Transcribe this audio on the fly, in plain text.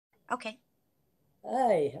Okay.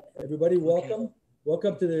 Hi, everybody. Welcome. Okay.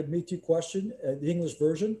 Welcome to the Métis question, the English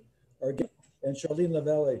version. Our guest, and Charlene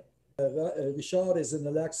Lavallee. Richard is in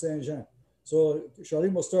the Lac Saint-Jean. So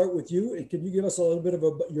Charlene, we'll start with you. And can you give us a little bit of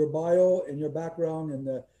your bio and your background in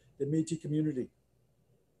the Métis community?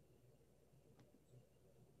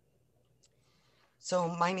 So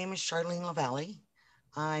my name is Charlene Lavallee.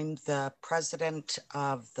 I'm the president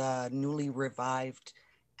of the newly revived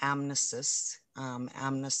AMNSIS.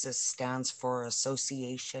 AMNSIS stands for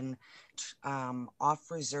Association Off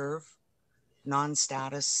Reserve,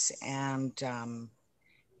 Non-Status, and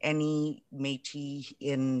any Métis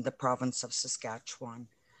in the province of Saskatchewan.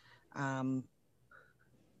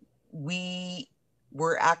 We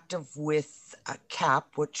were active with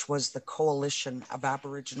CAP, which was the Coalition of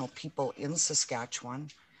Aboriginal People in Saskatchewan.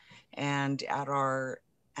 And at our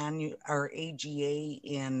AGA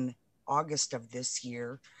in August of this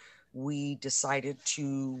year, we decided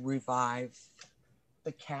to revive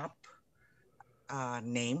the CAP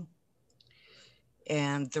name.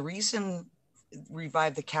 And the reason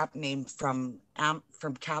revive the CAP name from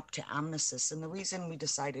CAP to AMNSIS, and the reason we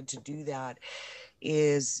decided to do that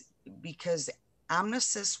is because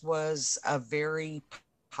AMNSIS was a very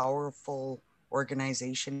powerful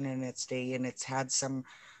organization in its day, and it's had some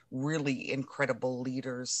really incredible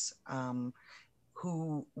leaders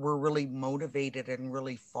who were really motivated and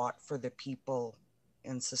really fought for the people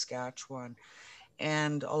in Saskatchewan.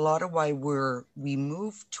 And a lot of why we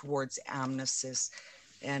moved towards AMNSIS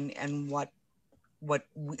and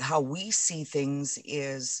how we see things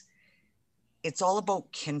is it's all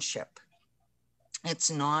about kinship.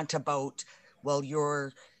 It's not about, well,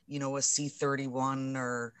 you're, a C31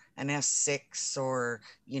 or an S6 or,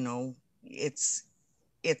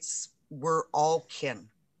 it's we're all kin.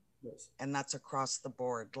 Yes. And that's across the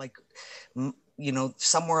board. Like,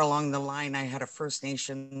 somewhere along the line, I had a First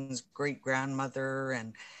Nations great grandmother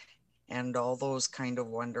and all those kind of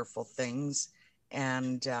wonderful things.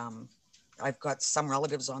 And I've got some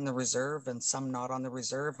relatives on the reserve and some not on the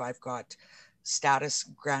reserve. I've got status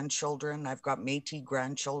grandchildren, I've got Métis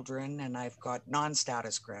grandchildren, and I've got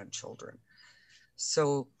non-status grandchildren.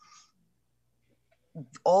 So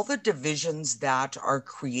all the divisions that are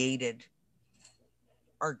created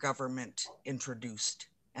are government introduced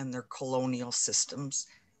and they're colonial systems.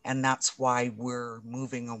 And that's why we're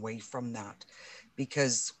moving away from that,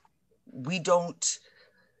 because we've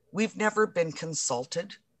never been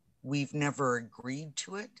consulted. We've never agreed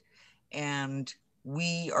to it. And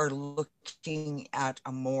we are looking at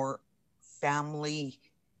a more family,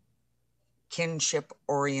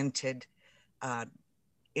 kinship-oriented,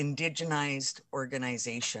 indigenized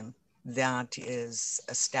organization that is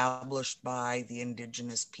established by the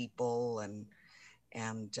Indigenous people, and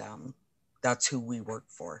that's who we work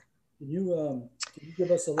for. Can you give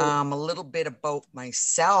us a little bit about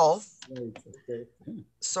myself? Right, okay.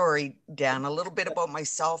 Sorry, Dan, a little bit about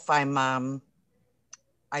myself.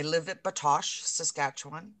 I live at Batoche,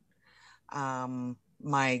 Saskatchewan.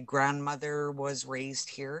 My grandmother was raised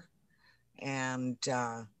here, and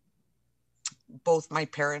both my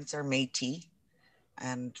parents are Métis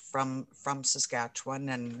and from Saskatchewan,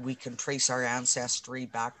 and we can trace our ancestry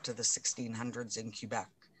back to the 1600s in Quebec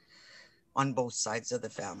on both sides of the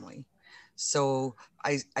family. So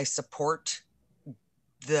I support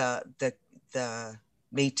the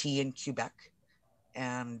Métis in Quebec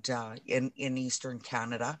and in Eastern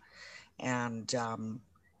Canada, and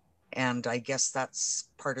I guess that's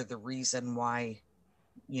part of the reason why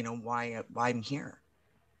I'm here.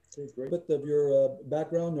 Okay, great. A bit of your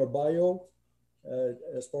background or bio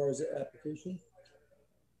as far as the application.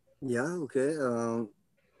 Yeah, okay.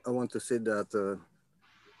 I want to say that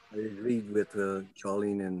I agreed with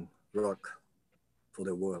Charlene and Rock for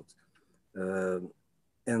the world.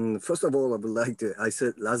 And first of all, I would like to,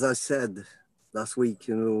 as I said last week,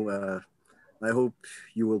 I hope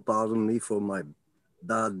you will pardon me for my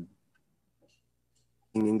bad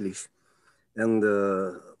in English. And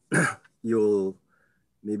you'll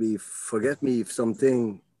maybe forget me if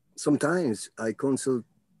sometimes I consult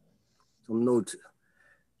some notes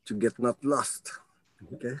to get not lost,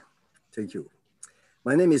 okay? Thank you.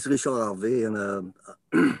 My name is Richard Harvey, and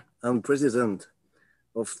I'm president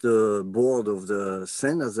of the board of the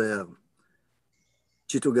Saint-Nazaire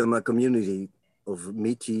Chitogama community of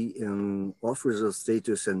Métis and off-reserve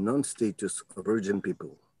status and non-status Virgin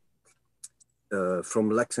people.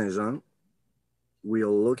 From Lac Saint-Jean, we are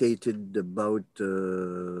located about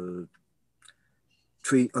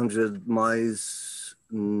 300 miles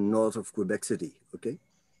north of Quebec City, okay?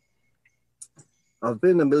 I've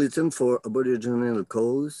been a militant for Aboriginal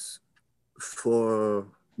cause for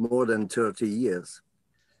more than 30 years.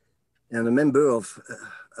 and a member of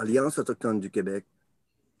Alliance Autochtone du Québec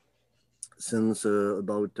since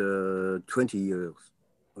about 20 years,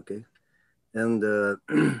 okay? And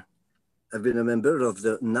I've been a member of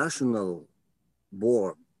the national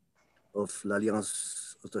board of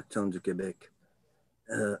l'Alliance Autochtone du Québec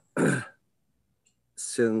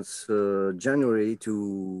since January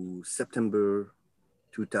to September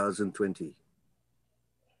 2020.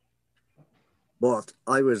 But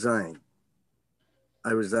I resigned.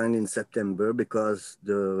 I resigned in September because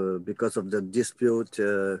of the dispute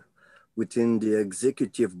within the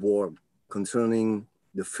executive board concerning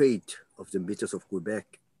the fate of the Métis of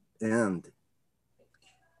Quebec and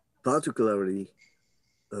particularly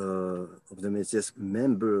of the Métis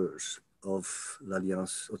members of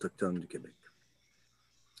l'Alliance Autochtone du Québec.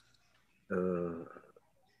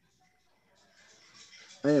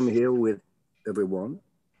 I am here with everyone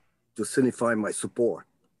to signify my support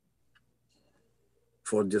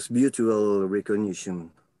for this mutual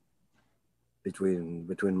recognition between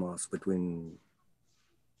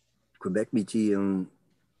Quebec Métis and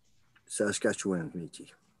Saskatchewan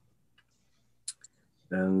Métis.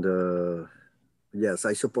 And yes,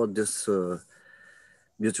 I support this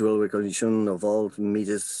mutual recognition of all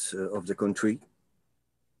Métis of the country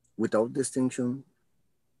without distinction,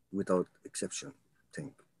 without exception.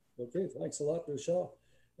 Thank you. Okay, thanks a lot, Richard.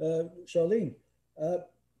 Charlene,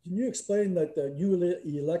 can you explain that the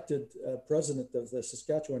newly elected president of the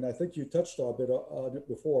Saskatchewan, I think you touched a bit on it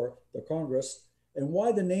before, the Congress, and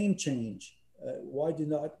why the name change? Why did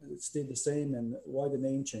not stay the same, and why the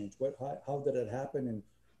name change? How did it happen, and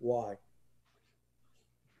why?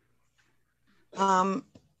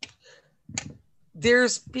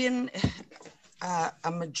 There's been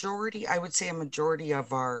a majority, I would say a majority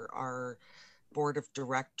of our board of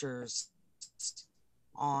directors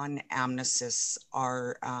on AMNSIS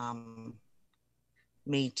are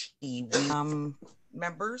Métis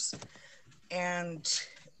members, and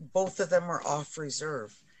both of them are off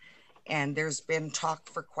reserve. And there's been talk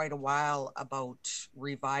for quite a while about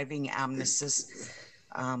reviving AMNSIS,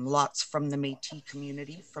 lots from the Métis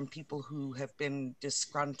community, from people who have been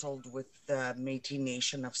disgruntled with the Métis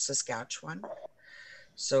Nation of Saskatchewan.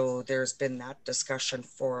 So there's been that discussion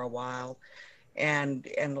for a while. And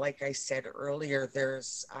like I said earlier,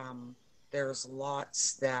 there's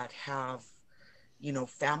lots that have, you know,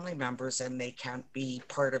 family members and they can't be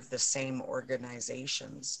part of the same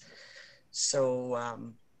organizations. So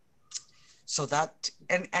so that,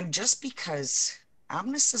 and just because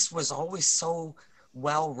AMNSIS was always so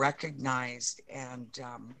well recognized and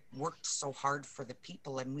worked so hard for the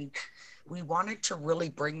people, and we wanted to really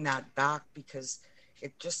bring that back, because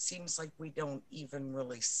it just seems like we don't even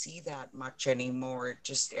really see that much anymore. It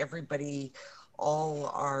just, everybody, all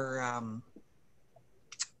our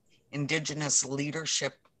Indigenous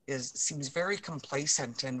leadership seems very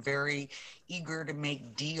complacent and very eager to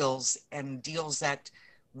make deals, and deals that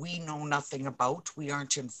we know nothing about. We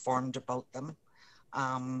aren't informed about them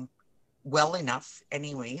well enough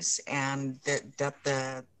anyways, and that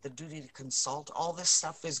the duty to consult, all this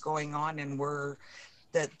stuff is going on, and the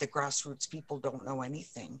grassroots people don't know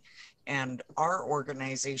anything. And our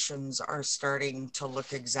organizations are starting to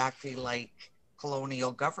look exactly like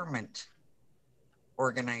colonial government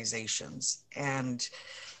organizations. And,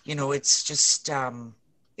 you know, it's just,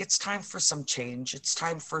 it's time for some change. It's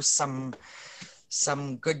time for some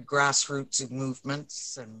good grassroots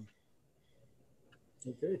movements, and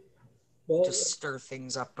okay, well, just stir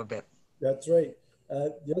things up a bit. That's right.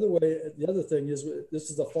 The other thing is, this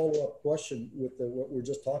is a follow-up question with what we're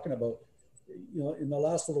just talking about. You know, in the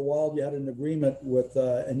last little while, you had an agreement with,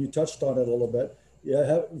 and you touched on it a little bit. You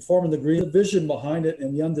have forming the agreement, the vision behind it,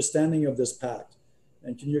 and the understanding of this pact.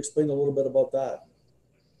 And can you explain a little bit about that?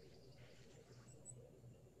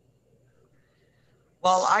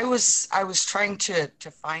 Well, I was trying to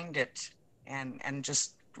find it and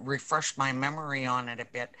just refresh my memory on it a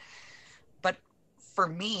bit. But for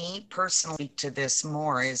me personally, to this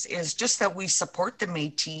more is just that we support the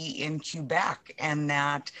Métis in Quebec, and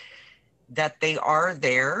that they are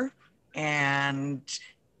there, and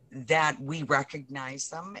that we recognize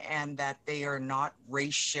them, and that they are not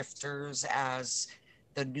race shifters, as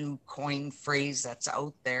the new coin phrase that's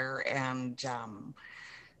out there. And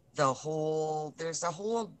there's a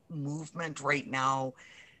whole movement right now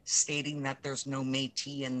stating that there's no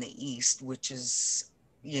Métis in the East, which is,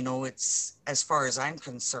 you know, it's, as far as I'm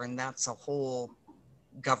concerned, that's a whole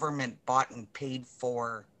government bought and paid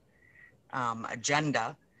for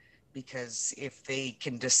agenda, because if they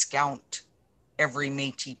can discount every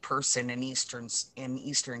Métis person in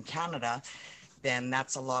Eastern Canada, then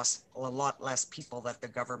that's a lot less people that the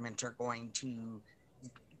government are going to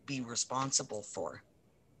be responsible for.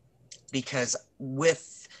 Because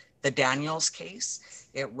with the Daniels case,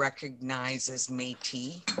 it recognizes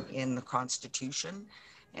Métis in the Constitution,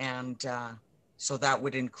 and so that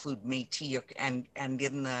would include Métis. And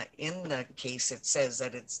in the case, it says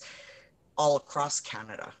that it's all across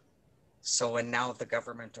Canada. So, and now the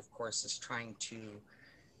government, of course, is trying to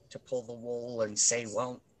pull the wool and say,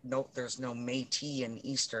 well, no, there's no Métis in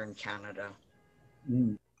Eastern Canada.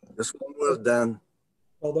 Mm. Just one word, Dan.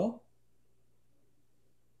 Hold on.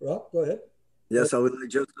 Rob, go ahead. Yes, I would like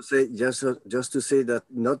just to say that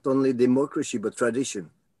not only democracy but tradition.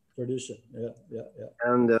 Tradition, yeah.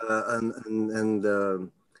 And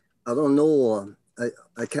I don't know.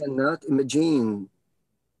 I cannot imagine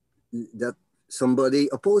that somebody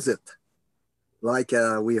oppose it. Like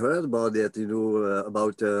we heard about it,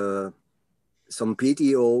 about some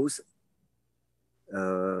PTOs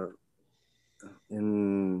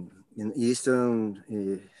in Eastern.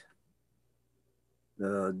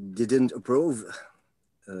 Didn't approve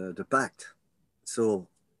the pact. So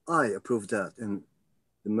I approved that, and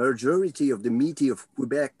the majority of the Métis of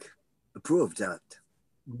Quebec approved that.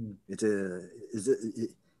 Mm-hmm.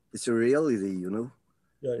 It's a reality,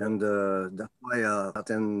 Yeah. And that's why I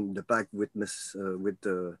attend the pact with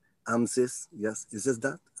AMNSIS. Yes, is this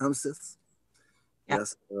that? AMNSIS? Yeah.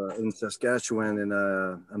 Yes, in Saskatchewan, and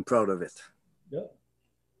I'm proud of it. Yeah.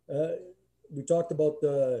 We talked about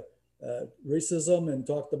racism and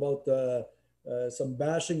talked about some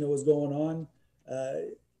bashing that was going on.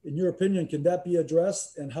 In your opinion, can that be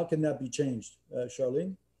addressed, and how can that be changed,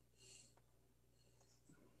 Charlene?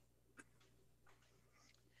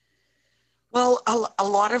 Well, a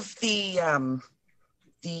lot of the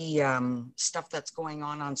stuff that's going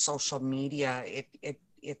on social media,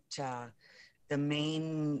 the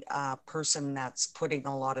main person that's putting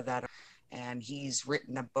a lot of that, and he's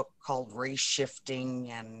written a book called Race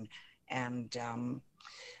Shifting, and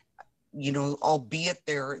albeit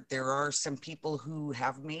there are some people who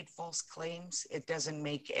have made false claims, it doesn't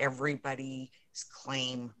make everybody's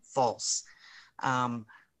claim false.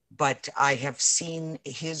 But I have seen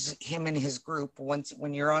him and his group,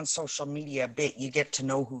 when you're on social media a bit, you get to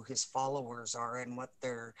know who his followers are and what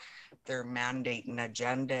their mandate and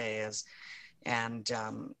agenda is. And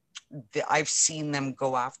I've seen them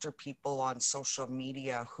go after people on social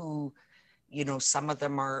media who, some of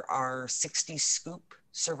them are 60 Scoop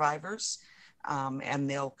survivors, and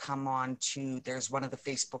they'll come on to, there's one of the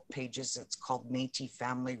Facebook pages, it's called Métis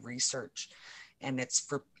Family Research, and it's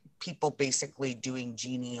for people basically doing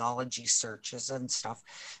genealogy searches and stuff,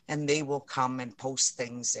 and they will come and post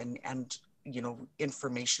things and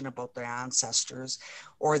information about their ancestors,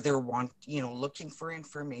 or they're looking for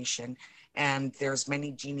information, and there's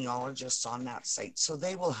many genealogists on that site, so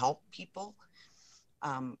they will help people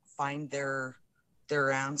find their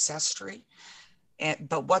ancestry.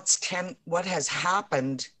 But what has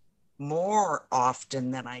happened more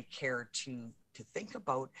often than I care to think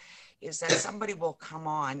about is that somebody will come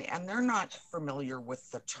on and they're not familiar with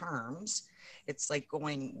the terms. It's like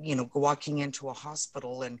walking into a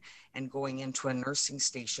hospital and going into a nursing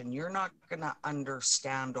station. You're not going to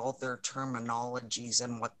understand all their terminologies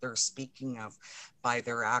and what they're speaking of by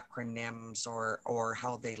their acronyms or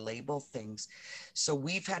how they label things. So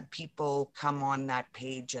we've had people come on that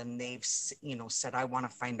page and they've said, I want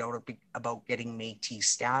to find out about getting Métis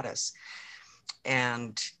status.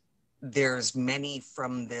 And there's many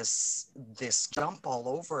from this jump all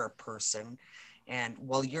over a person. And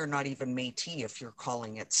well, you're not even Métis if you're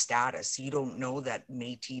calling it status. You don't know that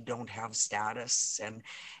Métis don't have status,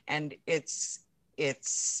 and it's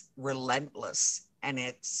relentless, and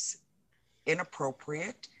it's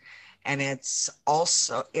inappropriate, and it's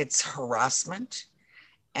harassment,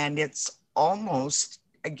 and it's almost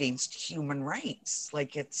against human rights.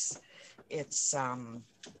 Like it's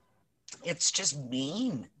just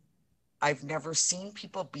mean. I've never seen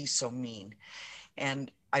people be so mean.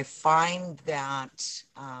 And I find that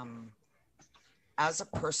as a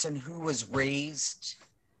person who was raised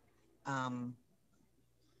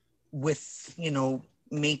with,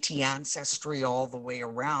 Métis ancestry all the way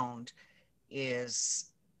around,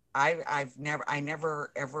 is I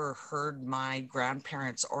never ever heard my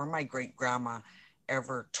grandparents or my great grandma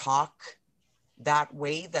ever talk that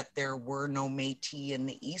way, that there were no Métis in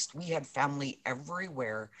the East. We had family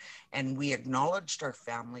everywhere, and we acknowledged our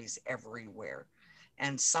families everywhere.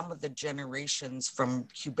 And some of the generations from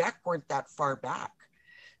Quebec weren't that far back.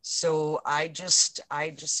 So I just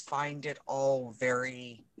find it all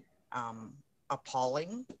very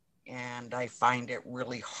appalling, and I find it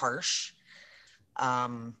really harsh.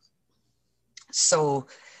 So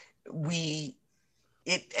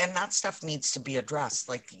and that stuff needs to be addressed.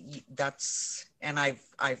 Like that's, and I've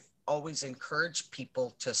always encouraged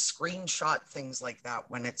people to screenshot things like that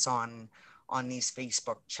when it's on these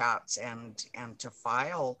Facebook chats, and to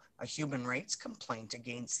file a human rights complaint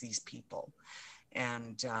against these people.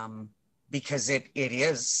 And because it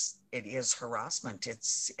is harassment.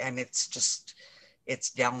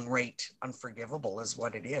 It's downright unforgivable is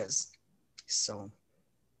what it is. So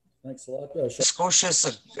thanks a lot. Scotia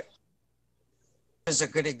is a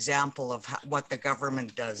good example of what the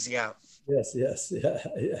government does. Yeah. Yes. Yeah.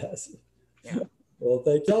 Yes. Yeah. Well,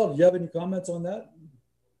 thank you. Do you have any comments on that?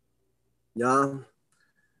 Yeah.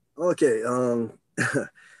 Okay. I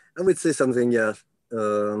would say something. Yeah.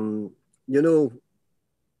 You know,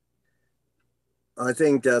 I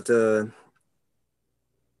think that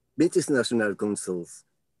Métis National Council's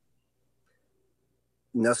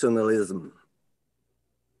nationalism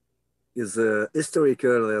is a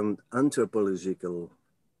historical and anthropological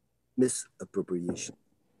misappropriation.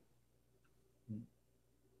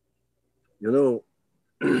 You know,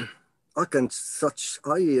 how can such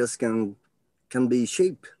ideas can be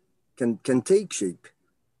shaped, can take shape?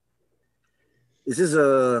 This is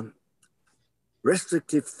a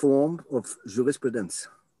restrictive form of jurisprudence.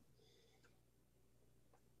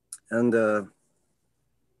 And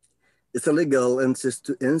it's a legal,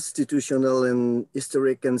 institutional, and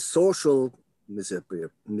historic and social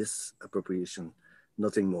misappropriation,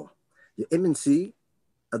 nothing more. The AMNSIS,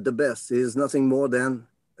 at the best, is nothing more than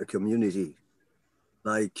a community,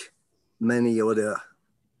 like many other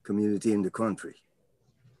community in the country,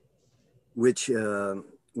 which has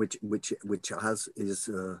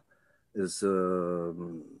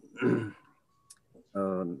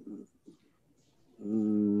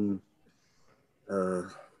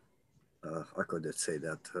how could I say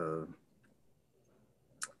that?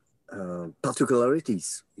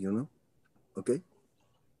 Particularities, you know, okay?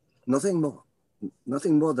 Nothing more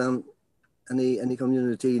than any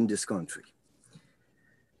community in this country.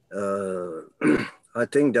 I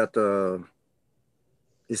think that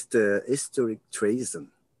it's the historic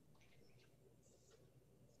treason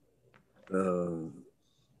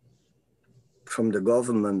from the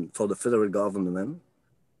government, for the federal government,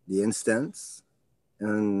 the instance,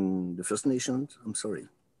 and the First Nations, I'm sorry.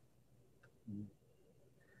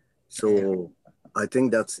 So I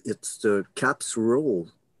think that it's the CAP's role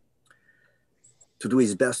to do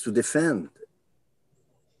his best to defend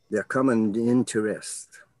their common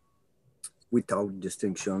interest without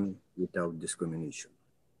distinction, without discrimination.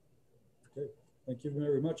 Okay, thank you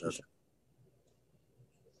very much.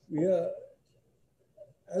 We,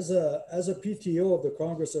 as a PTO of the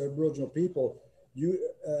Congress of Aboriginal People, you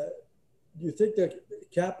think that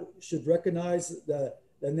CAP should recognize the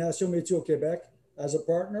Nation Métis au Québec as a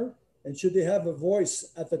partner, and should they have a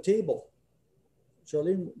voice at the table?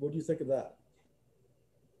 Charlene, what do you think of that?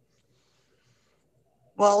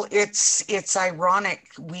 Well, it's ironic.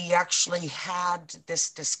 We actually had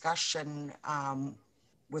this discussion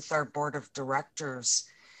with our board of directors,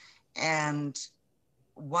 and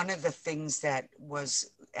one of the things that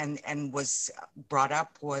was and was brought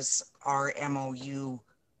up was our MOU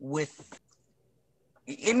with.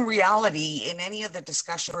 In reality, in any of the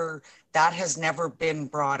discussion, that has never been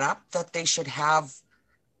brought up, that they should have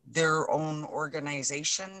their own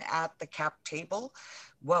organization at the CAP table.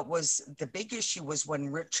 What was the big issue was when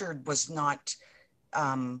Richard was not,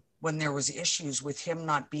 when there was issues with him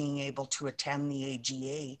not being able to attend the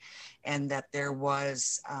AGA, and that there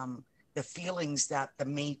was the feelings that the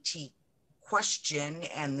Métis question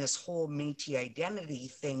and this whole Métis identity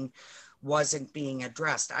thing wasn't being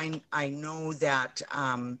addressed. I know that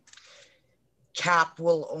CAP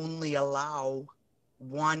will only allow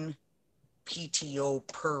one PTO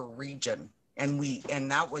per region.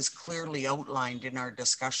 And that was clearly outlined in our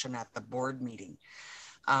discussion at the board meeting.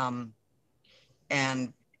 And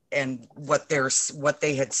what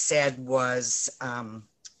they had said was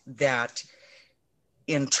that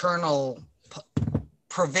internal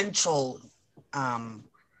provincial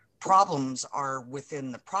problems are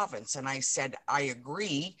within the province. And I said, I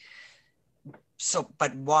agree. So,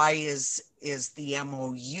 but why is the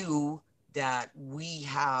MOU that we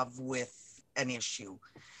have with an issue?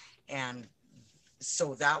 And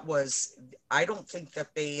so that was, I don't think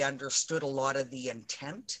that they understood a lot of the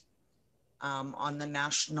intent on the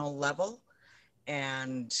national level.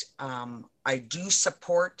 And I do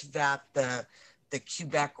support that the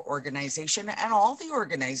Quebec organization and all the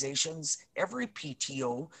organizations, every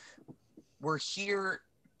PTO, we're here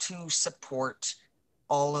to support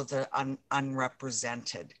all of the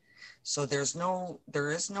unrepresented. So there is no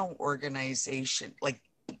organization like,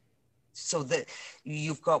 so that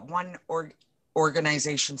you've got one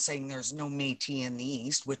organization saying there's no Métis in the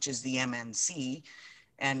East, which is the MNC,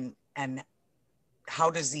 and how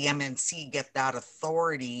does the MNC get that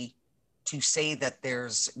authority to say that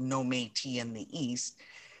there's no Métis in the East?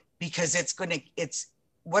 Because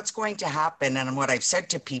what's going to happen, and what I've said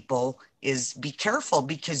to people is, be careful,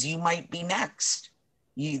 because you might be next.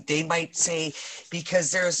 They might say,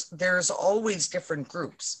 because there's always different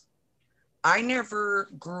groups. I never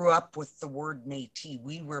grew up with the word Métis.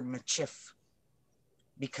 We were Métis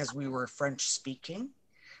because we were French speaking.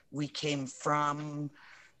 We came from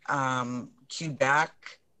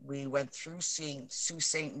Quebec. We went through Sault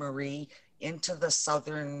Ste. Marie into the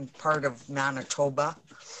southern part of Manitoba.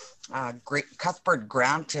 Cuthbert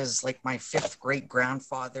Grant is like my 5th great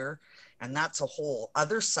grandfather. And that's a whole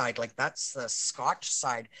other side, like that's the Scotch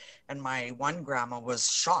side. And my one grandma was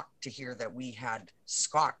shocked to hear that we had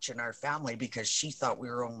Scotch in our family because she thought we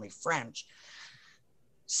were only French.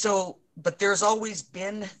 So, but there's always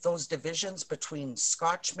been those divisions between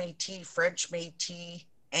Scotch Métis, French Métis,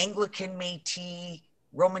 Anglican Métis,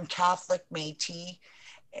 Roman Catholic Métis,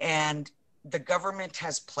 and the government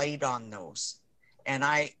has played on those. And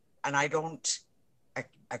I don't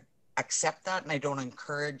accept that, and I don't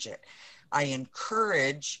encourage it. I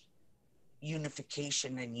encourage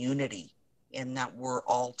unification and unity in that we're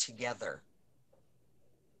all together.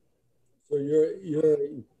 So you're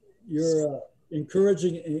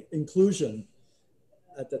encouraging inclusion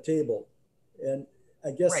at the table, and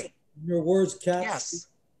I guess right. In your words, CAP. Yes.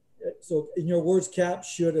 So in your words, CAP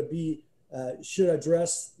should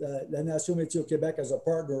address la Nation Métis au Québec as a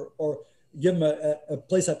partner, or give them a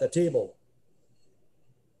place at the table.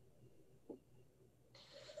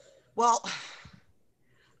 Well,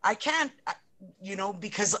 I can't,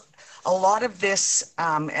 because a lot of this,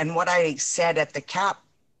 and what I said at the CAP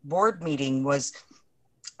board meeting was,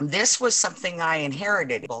 this was something I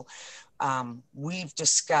inherited. We've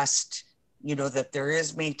discussed, that there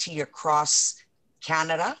is Métis across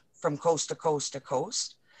Canada from coast to coast to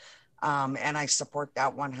coast. And I support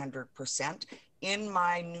that 100%. In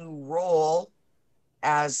my new role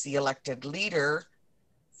as the elected leader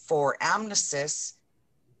for AMNSIS,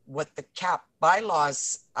 what the CAP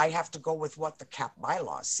bylaws, I have to go with what the CAP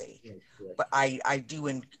bylaws say. Right. But I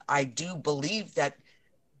do believe that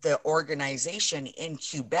the organization in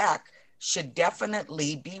Quebec should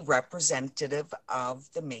definitely be representative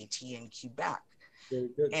of the Métis in Quebec.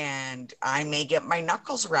 And I may get my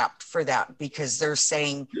knuckles wrapped for that, because they're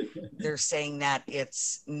saying that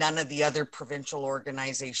it's none of the other provincial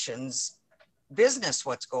organizations' business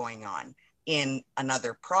what's going on in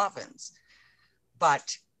another province.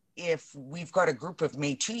 But if we've got a group of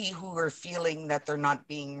Métis who are feeling that they're not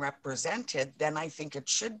being represented, then I think it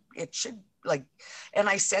should like, and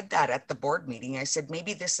I said that at the board meeting. I said,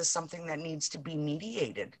 maybe this is something that needs to be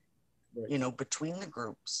mediated, right, between the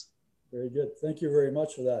groups. Very good. Thank you very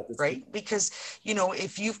much for that. That's right. Good. Because,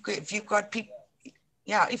 if you've got people,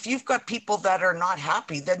 if you've got people that are not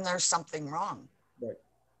happy, then there's something wrong. Right.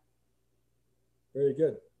 Very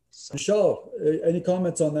good. So. Michelle, any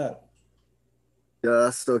comments on that?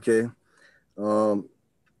 Yes, okay.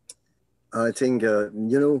 I think,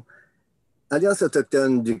 Alliance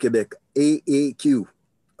Autochtone du Québec, AAQ,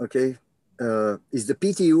 okay, is the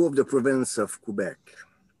PTO of the province of Quebec.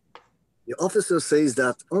 The officer says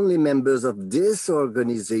that only members of this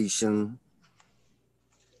organization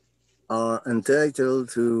are entitled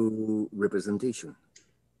to representation.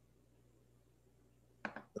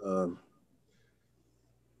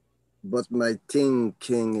 But my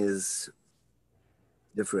thinking is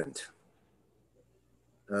different.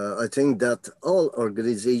 I think that all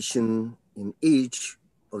organizations in each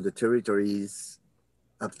of the territories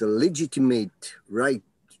have the legitimate right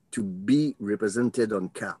to be represented on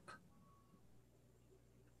CAP.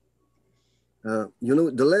 The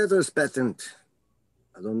letters patent,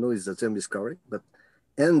 I don't know if the term is correct,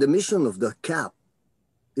 and the mission of the CAP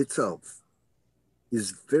itself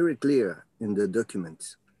is very clear in the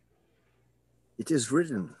documents. It is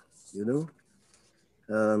written,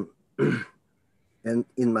 and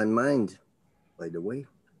in my mind, by the way,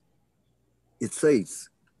 it says,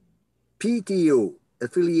 PTO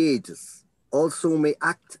affiliates also may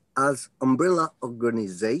act as umbrella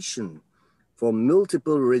organization for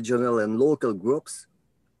multiple regional and local groups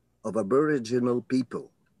of Aboriginal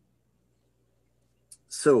people.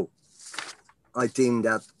 So I think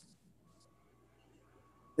that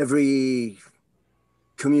every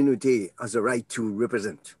community has a right to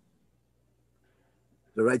represent,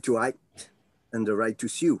 the right to act, and the right to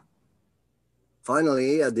sue.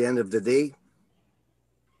 Finally, at the end of the day,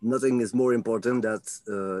 nothing is more important that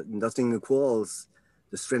nothing equals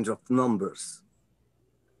the strength of numbers.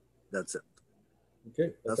 That's it.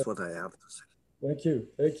 Okay. That's what I have to say. Thank you.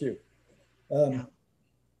 Thank you.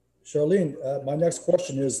 Charlene, my next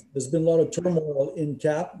question is, there's been a lot of turmoil in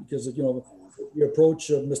CAP because of, the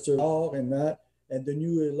approach of Mr. Hors and that, and the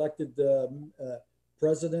new elected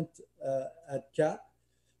president at CAP.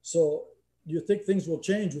 So do you think things will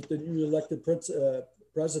change with the new elected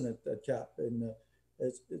president at CAP? And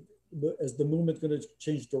is the movement going to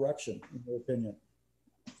change direction, in your opinion?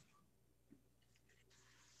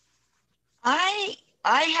 I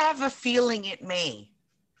have a feeling it may.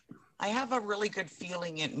 I have a really good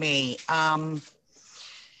feeling it may.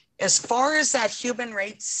 As far as that human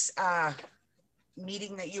rights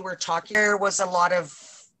meeting that you were talking, there was a lot of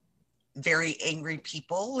very angry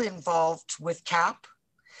people involved with CAP.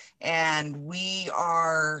 And we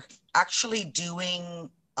are actually doing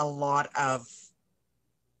a lot of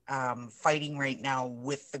fighting right now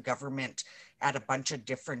with the government at a bunch of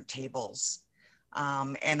different tables.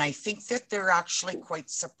 And I think that they're actually quite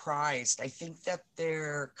surprised. I think that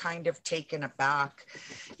they're kind of taken aback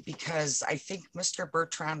because I think Mr.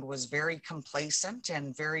 Bertrand was very complacent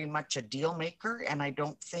and very much a deal maker. And I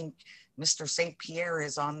don't think Mr. St. Pierre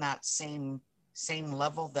is on that same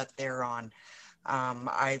level that they're on.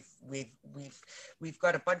 We've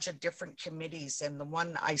got a bunch of different committees, and the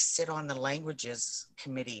one I sit on, the languages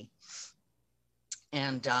committee,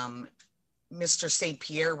 and Mr. St.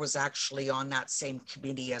 Pierre was actually on that same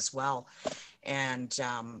committee as well, and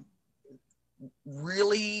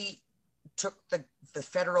really took the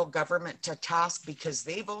federal government to task because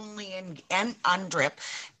they've only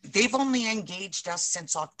engaged us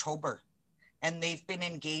since October, and they've been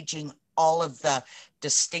engaging all of the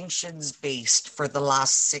distinctions based for the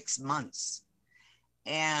last 6 months.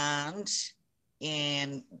 And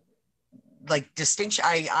in like distinction,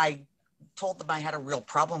 I told them I had a real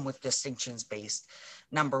problem with distinctions based,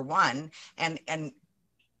 number one. And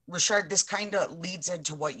Richard, this kind of leads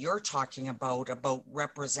into what you're talking about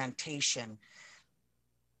representation.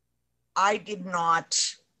 I did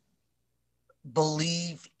not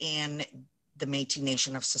believe in the Métis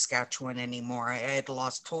Nation of Saskatchewan anymore. I had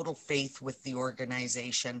lost total faith with the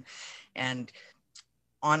organization. And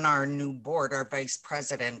on our new board, our vice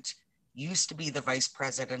president used to be the vice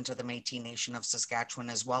president of the Métis Nation of Saskatchewan,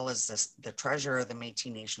 as well as the treasurer of the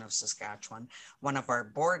Métis Nation of Saskatchewan. One of our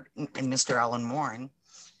board, Mr. Alan Morin,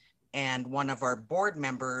 and one of our board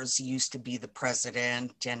members used to be the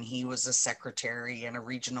president, and he was a secretary and a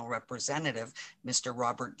regional representative, Mr.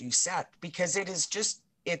 Robert Doucette, because it is just,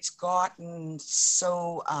 it's gotten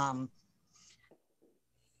so,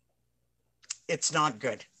 it's not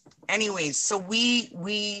good. Anyways, so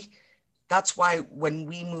that's why when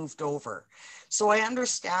we moved over. So I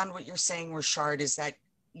understand what you're saying, Richard, is that,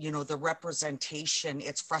 the representation,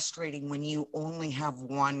 it's frustrating when you only have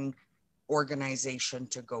one organization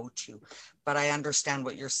to go to. But I understand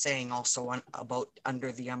what you're saying also about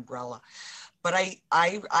under the umbrella. But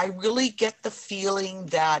I really get the feeling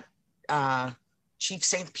that Chief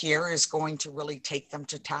St. Pierre is going to really take them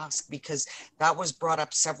to task, because that was brought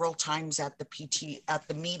up several times at the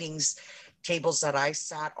meetings tables that I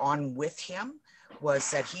sat on with him,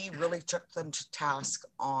 was that he really took them to task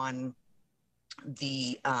on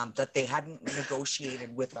the that they hadn't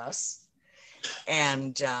negotiated with us,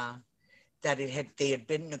 and that they had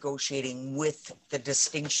been negotiating with the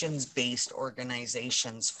distinctions-based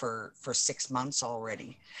organizations for 6 months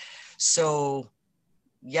already. So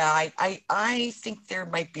yeah, I think there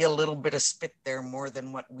might be a little bit of spit there, more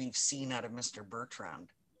than what we've seen out of Mr. Bertrand.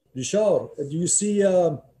 Richard, do you see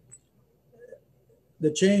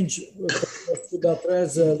the change from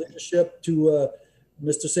Bertrand's leadership to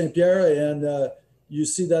Mr. St. Pierre, and you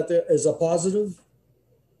see that as a positive?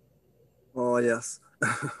 Oh, yes.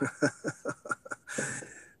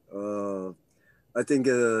 I think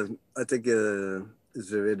it's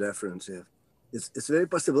very different. Yeah. It's very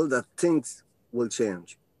possible that things will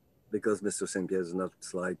change, because Mr. St. Pierre is not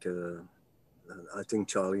like, I think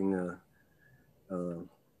Charlene,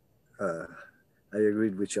 I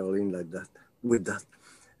agreed with Charlene with that.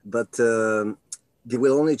 But they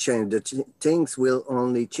will only change, things will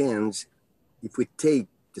only change if we take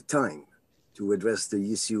the time to address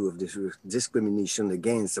the issue of this discrimination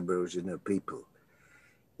against Aboriginal people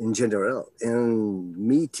in general, and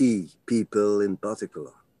Métis people in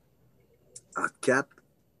particular, at CAP,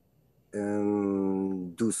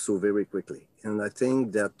 and do so very quickly. And I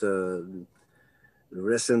think that the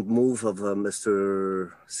recent move of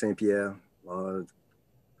Mr. St. Pierre are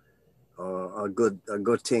a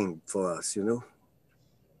good thing for us,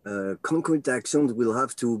 Concrete actions will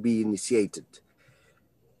have to be initiated.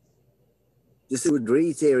 This would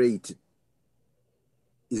reiterate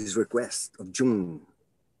his request of June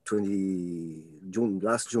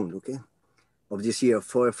last June, okay, of this year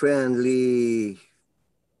for a friendly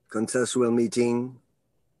consensual meeting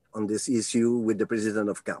on this issue with the president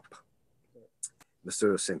of CAP,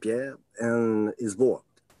 Mr. Saint-Pierre, and his board.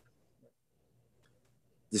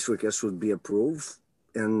 This request should be approved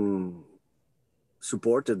and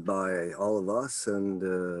supported by all of us, and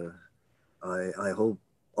I hope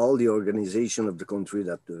all the organization of the country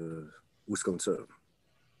that was concerned.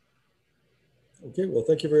 Okay, well,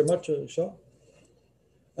 thank you very much, Sean.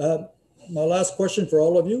 My last question for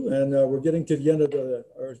all of you, and we're getting to the end of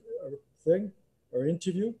our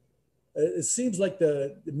interview. It seems like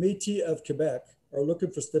the Métis of Quebec are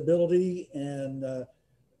looking for stability and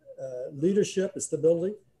leadership and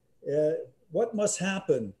stability. What must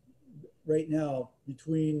happen right now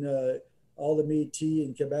between all the Métis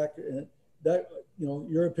in Quebec? That, you know,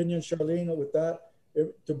 your opinion, Charlene, with that,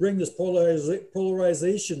 to bring this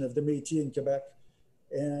polarization of the Métis in Quebec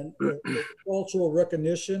and the cultural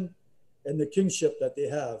recognition and the kinship that they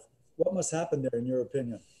have. What must happen there, in your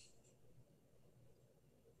opinion?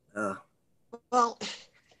 Well,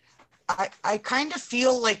 I kind of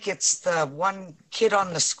feel like it's the one kid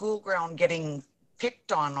on the school ground getting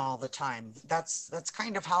picked on all the time. That's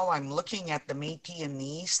kind of how I'm looking at the Métis in the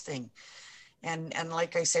East thing. And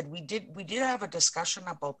like I said, we did have a discussion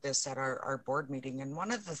about this at our board meeting. And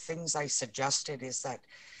one of the things I suggested is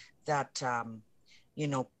that you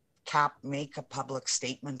know, CAP make a public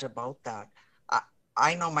statement about that.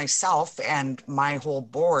 I know myself and my whole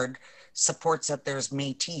board supports that there's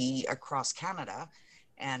Métis across Canada.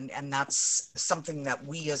 And that's something that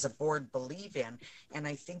we as a board believe in. And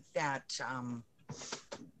I think that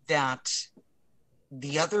that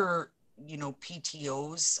the other, you know,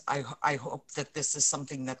 PTOs, I hope that this is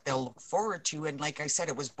something that they'll look forward to. And like I said,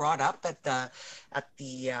 it was brought up at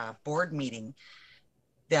the board meeting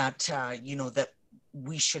that you know, that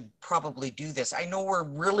we should probably do this. I know we're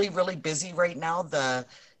really, really busy right now.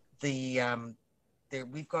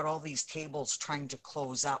 We've got all these tables trying to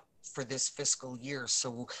close up for this fiscal year.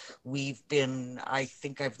 So we've been, I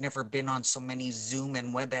think I've never been on so many Zoom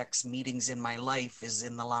and WebEx meetings in my life as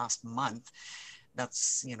in the last month.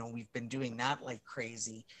 That's, you know, we've been doing that like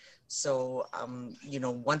crazy. So, you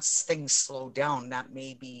know, once things slow down, that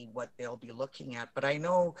may be what they'll be looking at. But I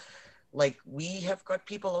know, like, we have got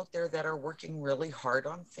people out there that are working really hard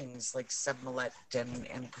on things like Seb Millett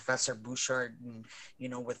and Professor Bouchard, and, you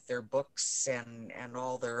know, with their books and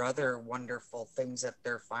all their other wonderful things that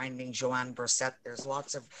they're finding. Joanne Brissette, there's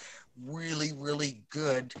lots of really, really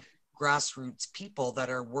good grassroots people that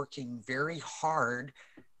are working very hard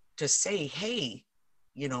to say, hey,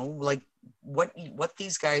 you know, like what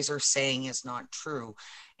these guys are saying is not true.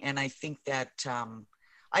 And I think that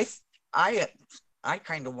I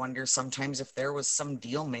kind of wonder sometimes if there was some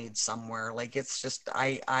deal made somewhere. Like, it's just,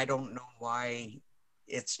 I don't know why.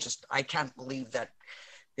 It's just, I can't believe that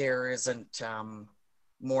there isn't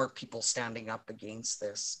more people standing up against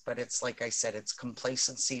this. But it's like I said, it's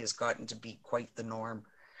complacency has gotten to be quite the norm.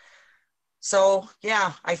 So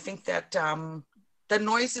yeah, I think that the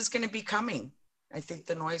noise is going to be coming. I think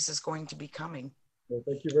the noise is going to be coming. Well,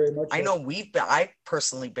 thank you very much. I know I've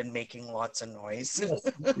personally been making lots of noise. Yes,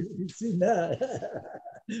 we've seen that.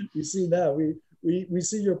 We've seen that. We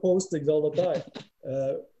see your postings all the time.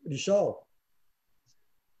 Richard,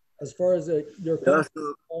 as far as your comment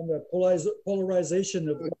on the polarization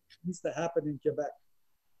of what needs to happen in Quebec.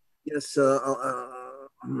 Yes, I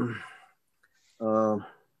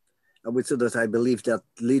would say that I believe that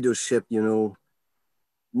leadership, you know,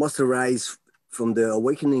 must arise from the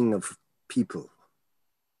awakening of people.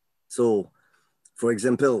 So, for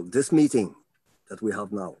example, this meeting that we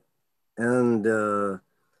have now and the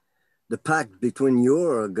pact between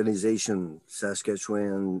your organization,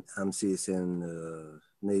 Saskatchewan, AMNSIS, and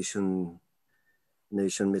Nation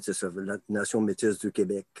Métis of Nation Métis du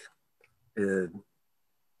Québec,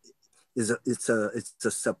 it's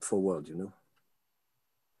a step forward, you know.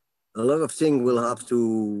 A lot of things will have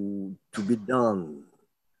to be done,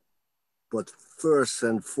 but first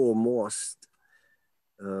and foremost,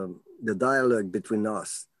 the dialogue between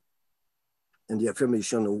us and the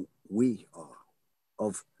affirmation of we are,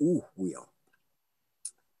 of who we are.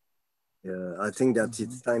 I think that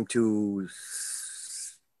it's time to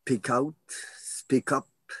speak out, speak up,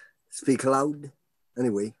 speak loud.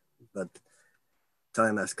 Anyway, but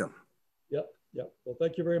time has come. Yep. Well,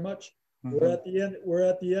 thank you very much. Mm-hmm. We're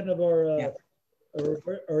at the end of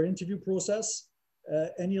our interview process.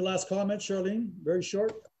 Any last comments, Charlene? Very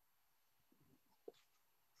short.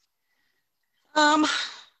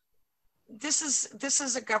 This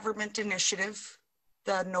is a government initiative,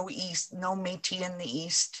 the No Métis in the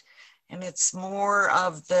East, And it's more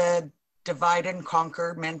of the divide and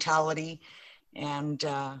conquer mentality. And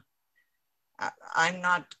I'm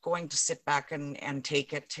not going to sit back and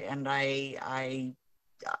take it. And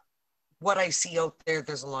what I see out there,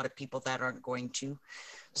 there's a lot of people that aren't going to.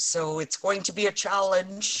 So it's going to be a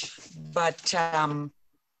challenge, but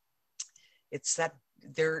it's that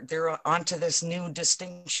they're onto this new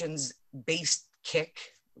distinctions-based kick,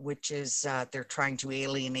 which is they're trying to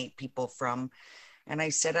alienate people from. And I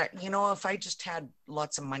said, you know, if I just had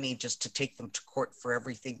lots of money just to take them to court for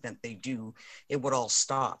everything that they do, it would all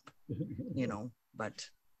stop, you know, but.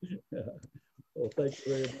 Yeah. Well, thank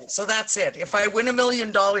you very much. So that's it. If I win $1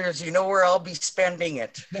 million, you know where I'll be spending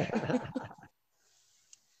it.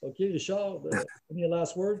 Okay, Charles, any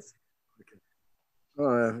last words?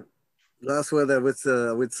 Last word, I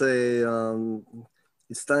would say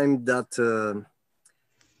it's time that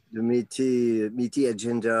the Métis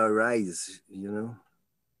agenda rise, you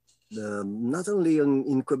know, not only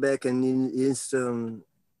in Quebec and in eastern,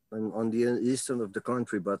 on the eastern of the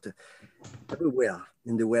country, but everywhere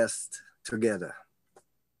in the West together.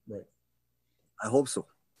 Right. I hope so.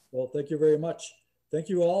 Well, thank you very much. Thank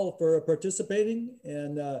you all for participating,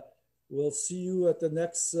 and we'll see you at the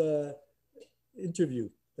next interview.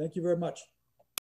 Thank you very much.